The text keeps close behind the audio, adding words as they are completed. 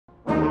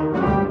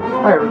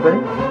Hi everybody,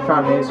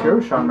 Sean Hayes here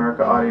with shaunmerica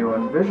Audio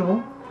and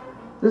Visual.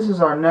 This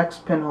is our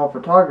next pinhole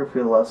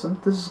photography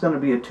lesson. This is going to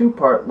be a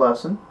two-part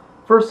lesson.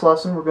 First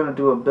lesson we're going to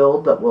do a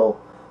build that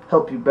will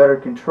help you better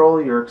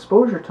control your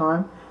exposure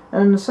time,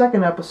 and in the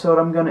second episode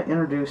I'm going to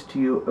introduce to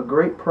you a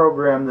great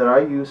program that I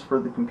use for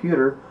the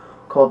computer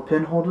called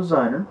Pinhole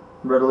Designer,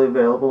 readily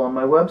available on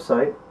my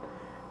website,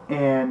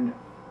 and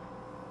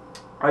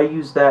I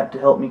use that to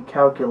help me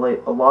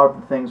calculate a lot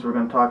of the things we're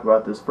going to talk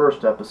about this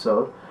first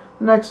episode.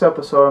 The next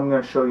episode I'm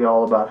going to show you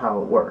all about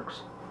how it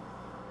works.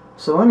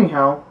 So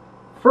anyhow,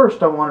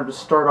 first I wanted to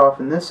start off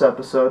in this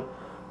episode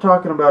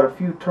talking about a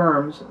few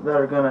terms that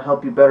are going to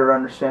help you better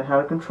understand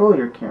how to control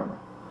your camera.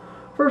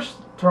 First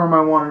term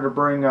I wanted to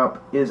bring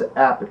up is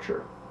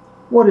aperture.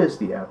 What is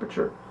the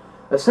aperture?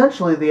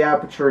 Essentially the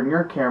aperture in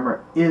your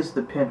camera is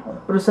the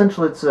pinhole, but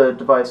essentially it's a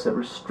device that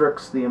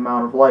restricts the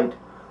amount of light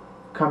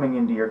coming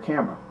into your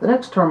camera. The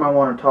next term I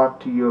want to talk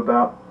to you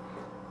about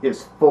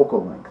is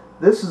focal length.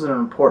 This is an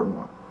important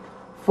one.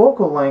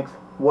 Focal length,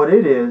 what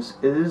it is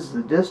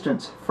the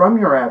distance from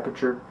your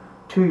aperture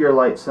to your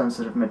light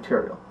sensitive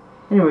material.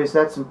 Anyways,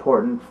 that's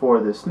important for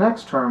this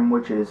next term,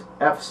 which is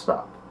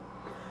f-stop.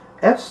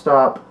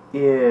 F-stop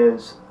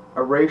is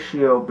a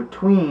ratio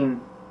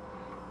between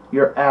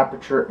your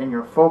aperture and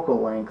your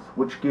focal length,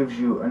 which gives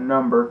you a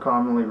number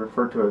commonly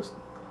referred to as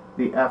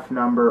the f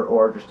number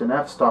or just an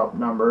f-stop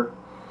number.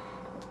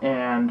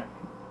 And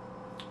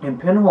in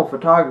pinhole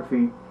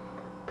photography,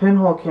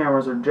 pinhole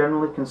cameras are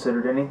generally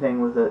considered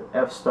anything with an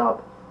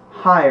f-stop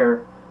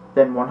higher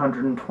than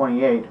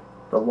 128.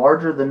 The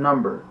larger the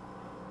number,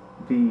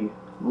 the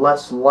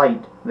less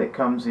light that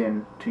comes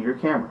in to your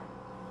camera.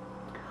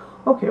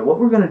 Okay, what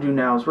we're going to do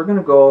now is we're going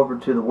to go over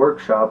to the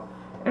workshop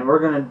and we're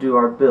going to do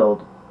our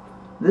build.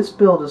 This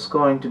build is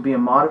going to be a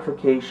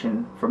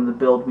modification from the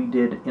build we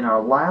did in our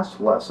last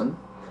lesson,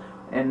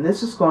 and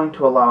this is going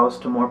to allow us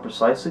to more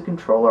precisely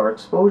control our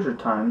exposure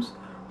times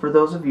for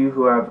those of you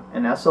who have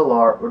an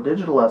SLR or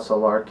digital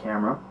SLR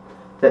camera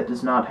that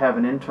does not have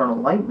an internal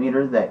light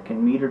meter that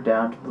can meter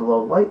down to the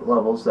low light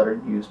levels that are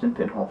used in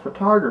pinhole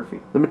photography.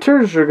 The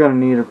materials you're going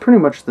to need are pretty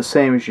much the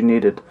same as you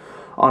needed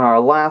on our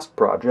last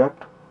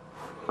project.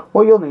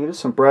 What you'll need is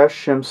some brass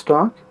shim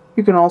stock.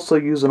 You can also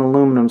use an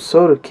aluminum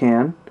soda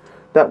can.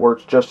 That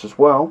works just as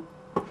well.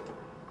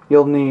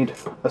 You'll need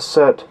a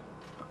set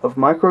of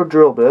micro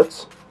drill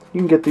bits. You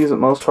can get these at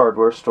most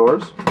hardware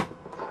stores.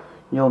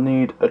 You'll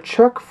need a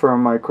chuck for a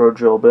micro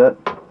drill bit,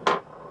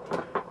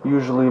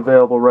 usually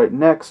available right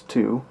next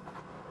to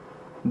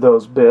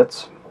those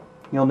bits.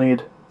 You'll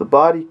need the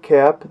body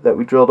cap that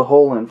we drilled a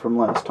hole in from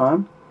last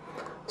time,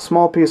 a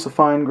small piece of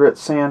fine grit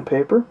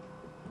sandpaper, a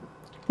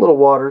little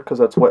water because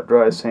that's wet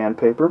dry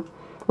sandpaper,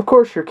 of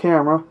course your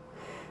camera,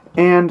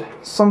 and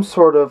some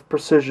sort of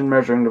precision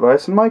measuring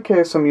device. In my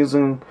case I'm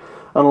using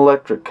an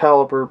electric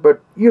caliper, but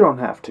you don't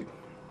have to.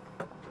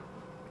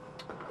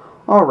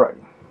 Alrighty.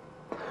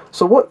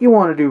 So what you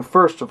want to do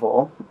first of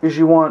all is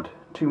you want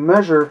to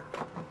measure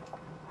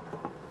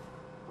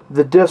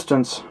the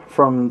distance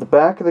from the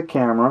back of the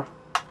camera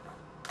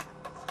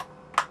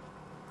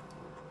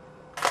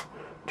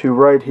to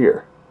right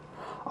here.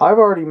 I've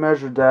already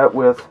measured that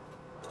with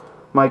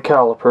my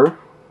caliper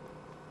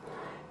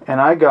and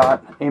I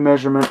got a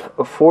measurement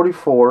of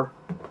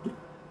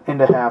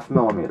 44.5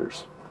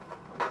 millimeters.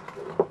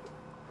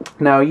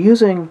 Now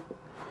using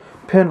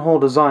Pinhole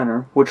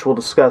Designer, which we'll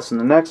discuss in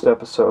the next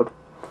episode,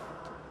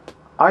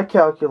 I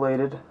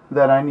calculated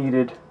that I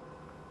needed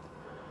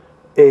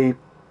a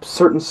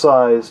certain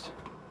sized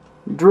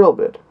drill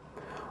bit.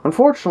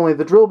 Unfortunately,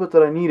 the drill bit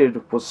that I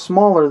needed was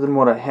smaller than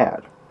what I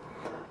had.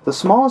 The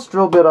smallest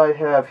drill bit I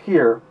have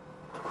here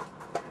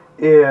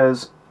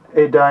is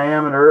a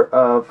diameter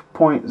of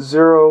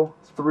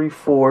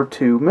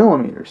 0.0342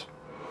 millimeters.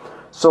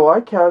 So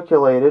I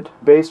calculated,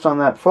 based on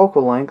that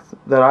focal length,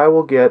 that I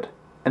will get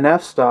an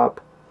f-stop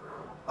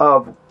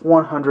of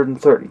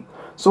 130.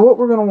 So what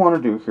we're going to want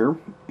to do here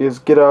is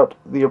get out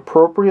the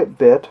appropriate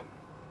bit.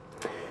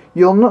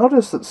 You'll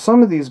notice that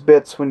some of these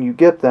bits, when you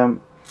get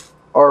them,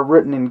 are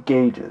written in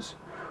gauges.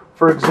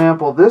 For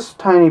example, this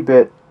tiny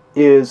bit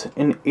is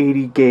an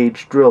 80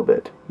 gauge drill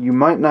bit. You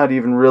might not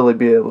even really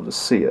be able to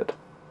see it.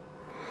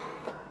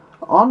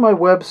 On my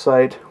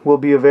website will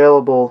be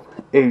available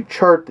a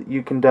chart that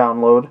you can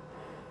download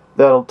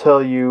that'll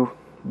tell you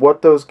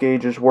what those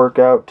gauges work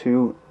out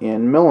to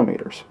in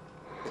millimeters.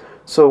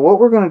 So what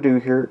we're going to do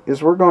here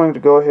is we're going to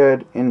go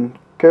ahead and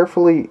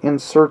carefully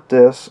insert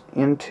this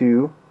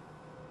into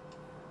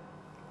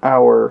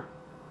our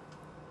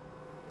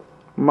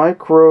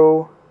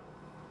micro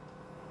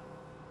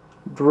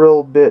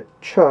drill bit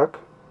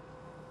chuck,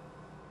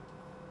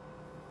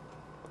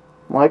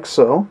 like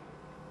so.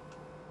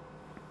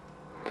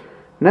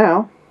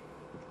 Now,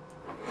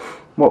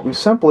 what we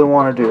simply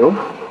want to do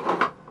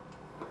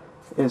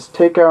is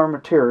take our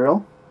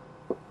material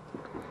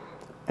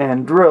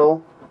and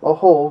drill a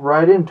hole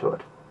right into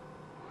it.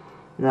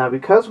 Now,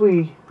 because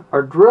we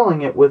are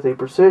drilling it with a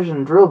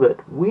precision drill bit,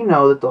 we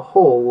know that the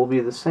hole will be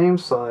the same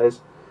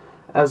size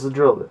as the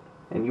drill bit.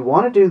 And you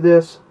want to do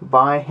this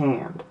by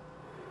hand.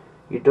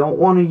 You don't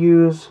want to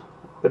use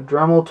a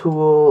Dremel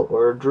tool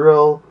or a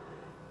drill,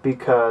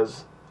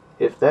 because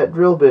if that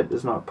drill bit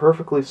is not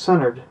perfectly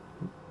centered,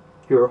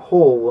 your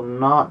hole will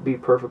not be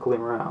perfectly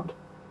round.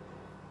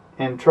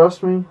 And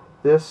trust me,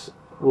 this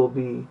will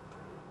be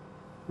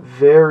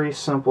very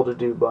simple to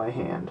do by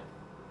hand.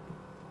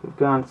 We've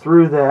gone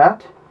through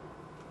that.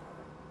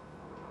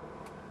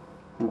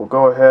 We'll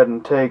go ahead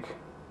and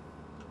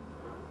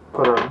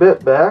put our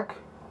bit back.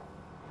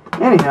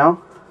 Anyhow,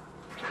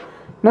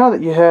 now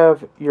that you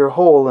have your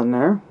hole in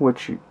there,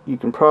 which you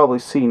can probably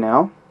see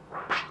now,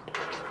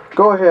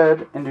 go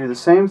ahead and do the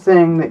same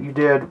thing that you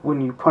did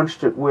when you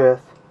punched it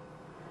with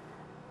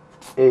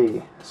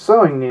a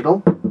sewing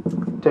needle.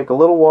 Take a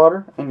little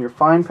water and your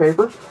fine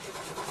paper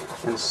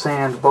and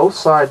sand both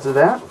sides of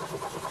that.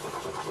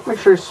 Make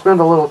sure you spend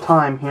a little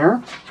time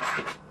here.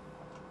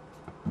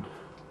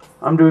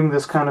 I'm doing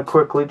this kind of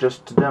quickly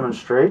just to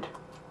demonstrate.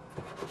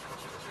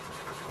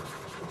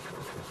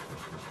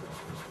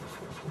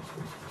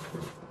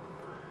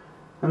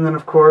 And then,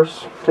 of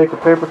course, take a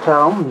paper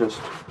towel and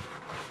just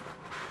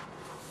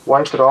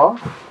wipe it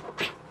off.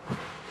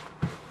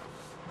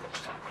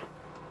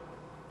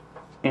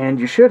 And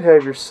you should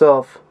have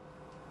yourself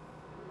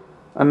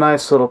a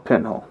nice little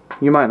pinhole.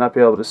 You might not be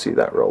able to see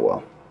that real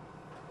well.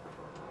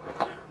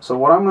 So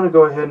what I'm going to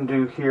go ahead and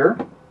do here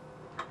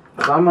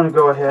is I'm going to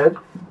go ahead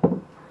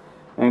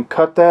and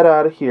cut that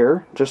out of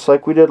here, just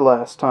like we did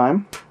last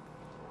time.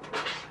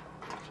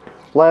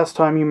 Last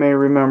time, you may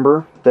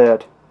remember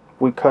that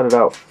we cut it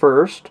out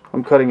first.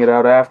 I'm cutting it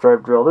out after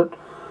I've drilled it.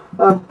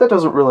 That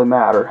doesn't really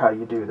matter how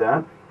you do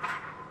that.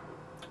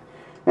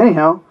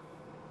 Anyhow,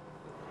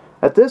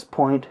 at this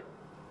point,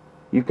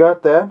 you've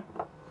got that.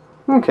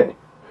 Okay,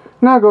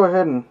 now go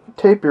ahead and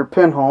tape your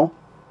pinhole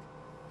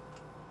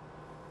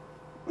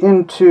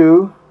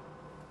into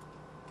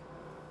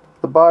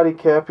the body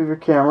cap of your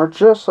camera,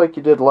 just like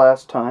you did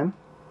last time.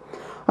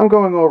 I'm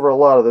going over a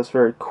lot of this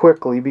very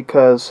quickly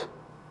because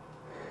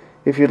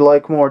if you'd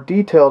like more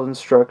detailed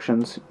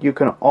instructions, you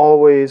can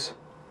always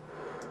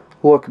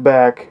look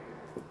back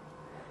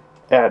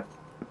at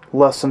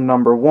lesson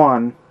number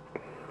 1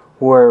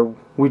 where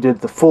we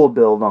did the full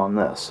build on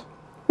this.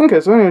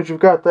 Okay, so anyways, you've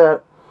got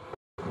that.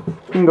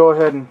 You can go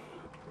ahead and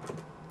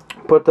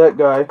put that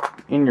guy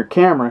in your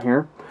camera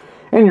here,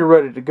 and you're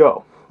ready to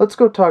go. Let's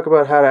go talk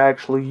about how to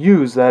actually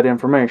use that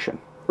information.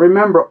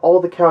 Remember, all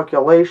the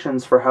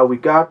calculations for how we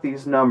got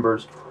these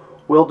numbers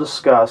we'll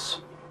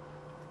discuss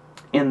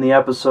in the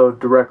episode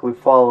directly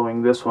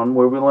following this one,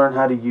 where we learn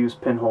how to use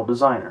Pinhole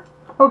Designer.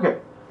 Okay,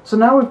 so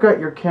now we've got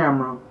your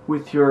camera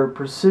with your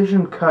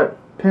precision cut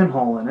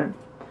pinhole in it.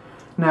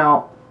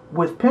 Now,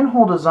 with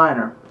Pinhole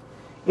Designer,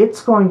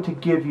 it's going to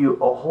give you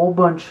a whole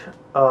bunch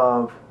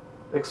of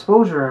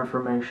exposure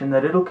information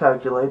that it'll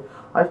calculate.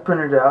 I've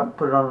printed it out,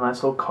 put it on a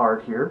nice little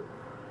card here.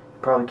 You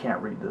probably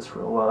can't read this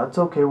real well. That's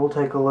okay, we'll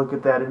take a look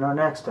at that in our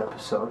next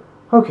episode.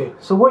 Okay,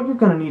 so what you're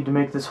going to need to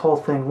make this whole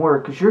thing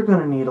work is you're going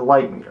to need a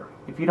light meter.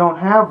 If you don't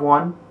have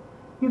one,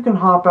 you can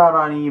hop out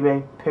on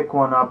eBay, pick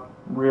one up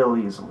real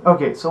easily.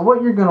 Okay, so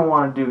what you're going to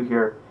want to do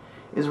here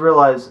is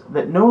realize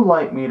that no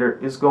light meter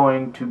is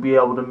going to be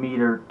able to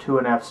meter to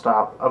an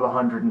f-stop of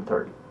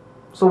 130.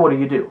 So what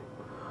do?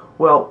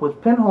 Well,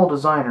 with Pinhole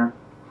Designer,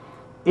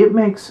 it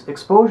makes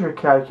exposure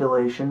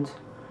calculations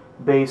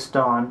based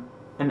on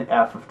an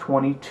f of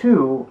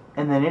 22,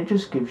 and then it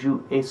just gives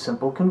you a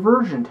simple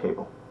conversion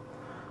table.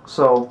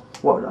 So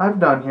what I've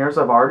done here is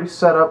I've already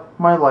set up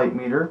my light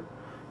meter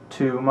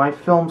to my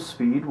film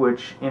speed,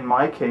 which in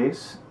my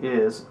case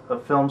is a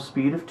film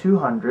speed of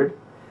 200,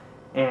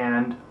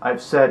 and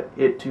I've set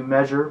it to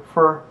measure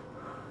for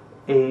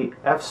a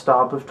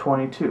f-stop of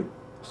 22.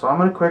 So I'm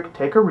going to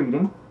take a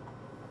reading.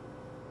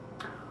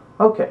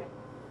 Okay,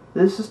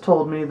 this has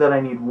told me that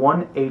I need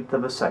 1/8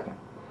 of a second.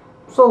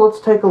 So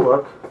let's take a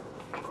look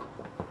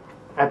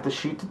at the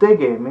sheet that they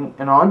gave me,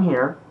 and on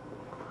here,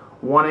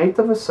 1/8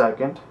 of a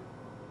second,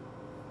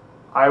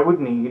 I would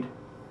need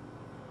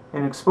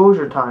an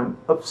exposure time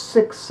of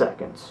 6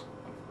 seconds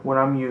when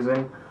I'm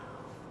using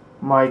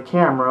my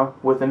camera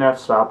with an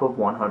f-stop of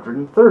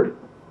 130.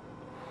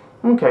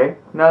 Okay,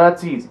 now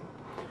that's easy.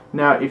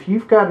 Now if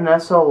you've got an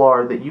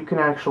SLR that you can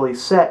actually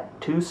set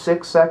to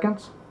 6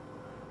 seconds,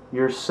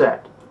 you're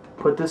set.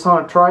 Put this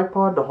on a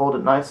tripod to hold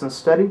it nice and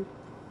steady,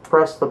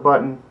 press the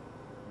button,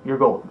 you're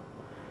golden.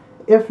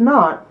 If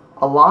not,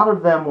 a lot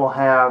of them will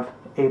have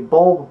a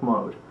bulb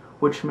mode,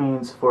 which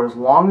means for as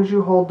long as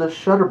you hold this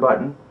shutter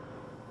button,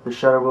 the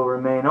shutter will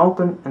remain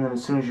open, and then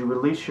as soon as you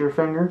release your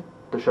finger,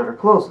 the shutter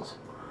closes.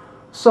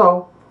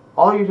 So,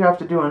 all you'd have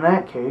to do in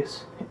that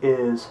case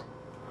is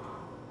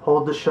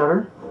hold the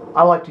shutter.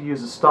 I like to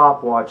use a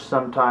stopwatch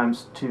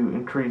sometimes to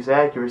increase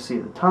accuracy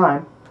of the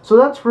time. So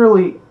that's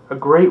really a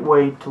great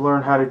way to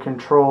learn how to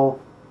control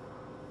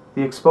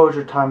the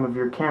exposure time of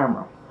your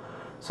camera.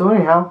 So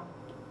anyhow,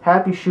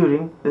 happy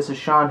shooting. This is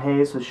Sean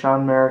Hayes with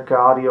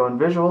ShaunmericaAudio and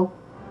Visual.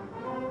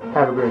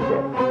 Have a great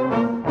day.